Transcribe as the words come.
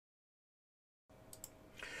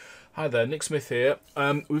Hi there, Nick Smith here.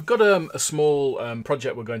 We've got a small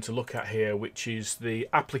project we're going to look at here, which is the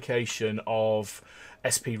application of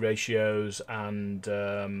SP ratios and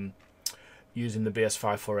using the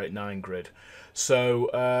BS5489 grid.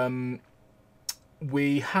 So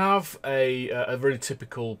we have a very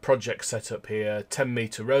typical project setup here: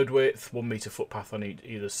 10-meter road width, 1-meter footpath on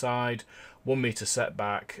either side, 1-meter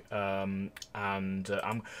setback, and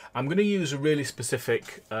I'm going to use a really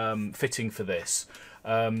specific fitting for this.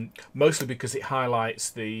 Mostly because it highlights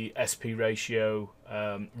the SP ratio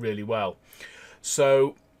really well.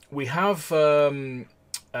 So we have a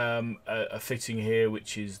fitting here,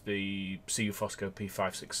 which is the CU Fosco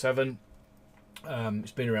P567.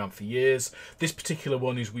 It's been around for years. This particular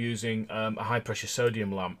one is using a high pressure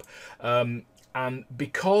sodium lamp, and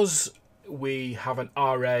because we have an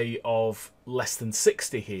RA of less than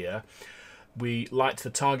 60 here, we light the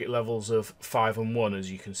target levels of 5 and 1,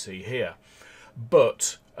 as you can see here.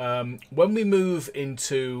 But when we move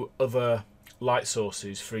into other light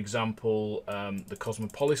sources, for example, the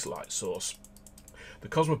Cosmopolis light source, the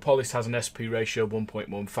Cosmopolis has an SP ratio of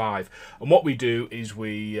 1.15, and what we do is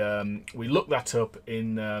we look that up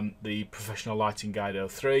in the Professional Lighting Guide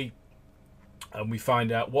 03, and we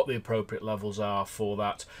find out what the appropriate levels are for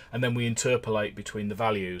that, and then we interpolate between the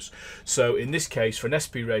values. So in this case, for an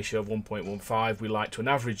SP ratio of 1.15, we light to an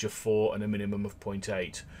average of 4 and a minimum of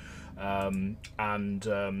 0.8.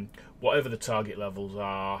 Whatever the target levels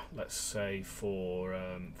are, let's say for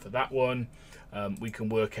that one, we can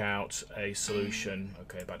work out a solution.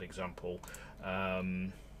 Okay, bad example.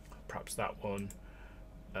 Perhaps that one,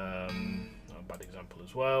 a bad example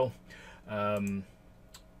as well.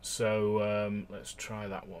 Let's try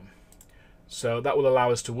that one. So that will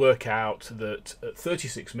allow us to work out that at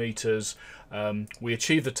 36 meters we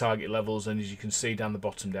achieve the target levels, and as you can see down the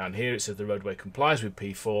bottom down here, it says the roadway complies with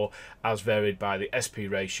P4 as varied by the SP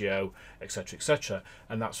ratio, etc., etc.,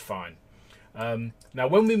 and that's fine. Now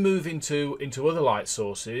when we move into other light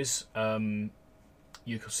sources,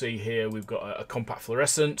 you can see here we've got a compact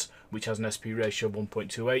fluorescent which has an SP ratio of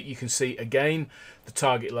 1.28. You can see again the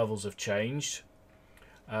target levels have changed.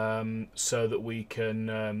 So that we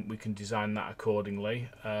can design that accordingly.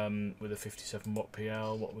 With a 57 watt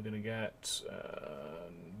PL, what we're going to get,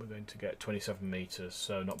 we're going to get 27 meters,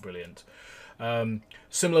 so not brilliant.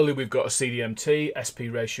 Similarly, we've got a CDMT SP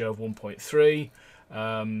ratio of 1.3,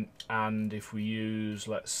 and if we use,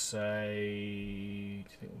 let's say,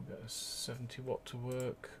 do you think we'll get a 70 watt to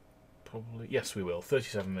work? Probably, yes, we will.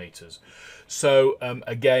 37 meters. So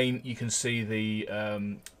again, you can see the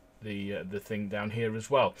thing down here as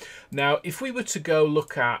well. Now, if we were to go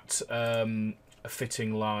look at a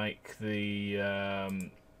fitting like the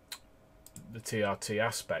TRT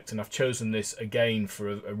aspect, and I've chosen this again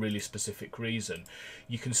for a really specific reason,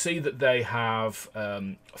 you can see that they have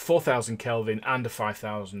 4000 Kelvin and a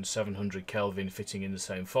 5700 Kelvin fitting in the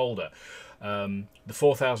same folder. The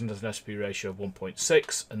 4000 has an SP ratio of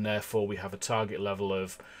 1.6, and therefore we have a target level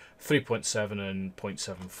of 3.7 and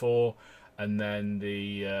 0.74. And then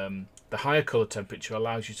the higher colour temperature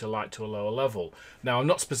allows you to light to a lower level. Now, I'm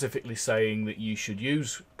not specifically saying that you should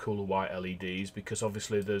use cooler white LEDs, because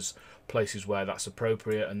obviously there's places where that's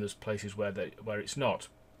appropriate and there's places where it's not.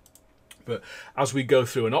 But as we go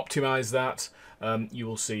through and optimize that, you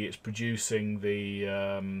will see it's producing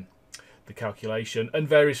the calculation, and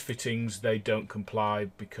various fittings, they don't comply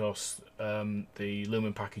because the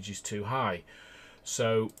lumen package is too high.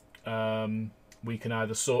 So we can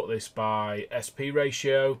either sort this by SP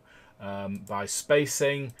ratio, by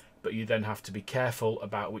spacing, but you then have to be careful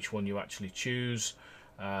about which one you actually choose.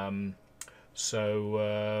 That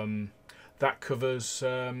covers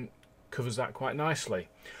that quite nicely.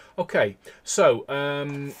 Okay, so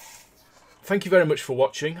thank you very much for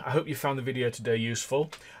watching. I hope you found the video today useful.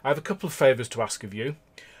 I have a couple of favours to ask of you.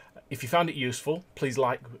 If you found it useful, please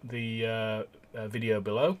like the video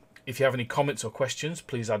below. If you have any comments or questions,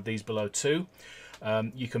 please add these below too.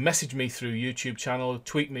 You can message me through YouTube channel,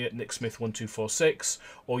 tweet me at nicksmith1246,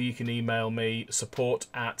 or you can email me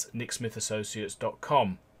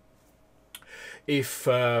support@nicksmithassociates.com. If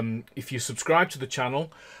you subscribe to the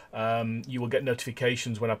channel, you will get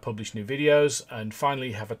notifications when I publish new videos. And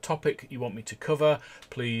finally, have a topic you want me to cover,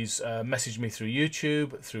 please message me through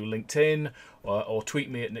YouTube, through LinkedIn, or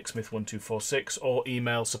tweet me at nicksmith1246, or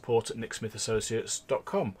email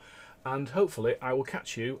support@nicksmithassociates.com. And hopefully I will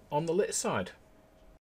catch you on the lit side.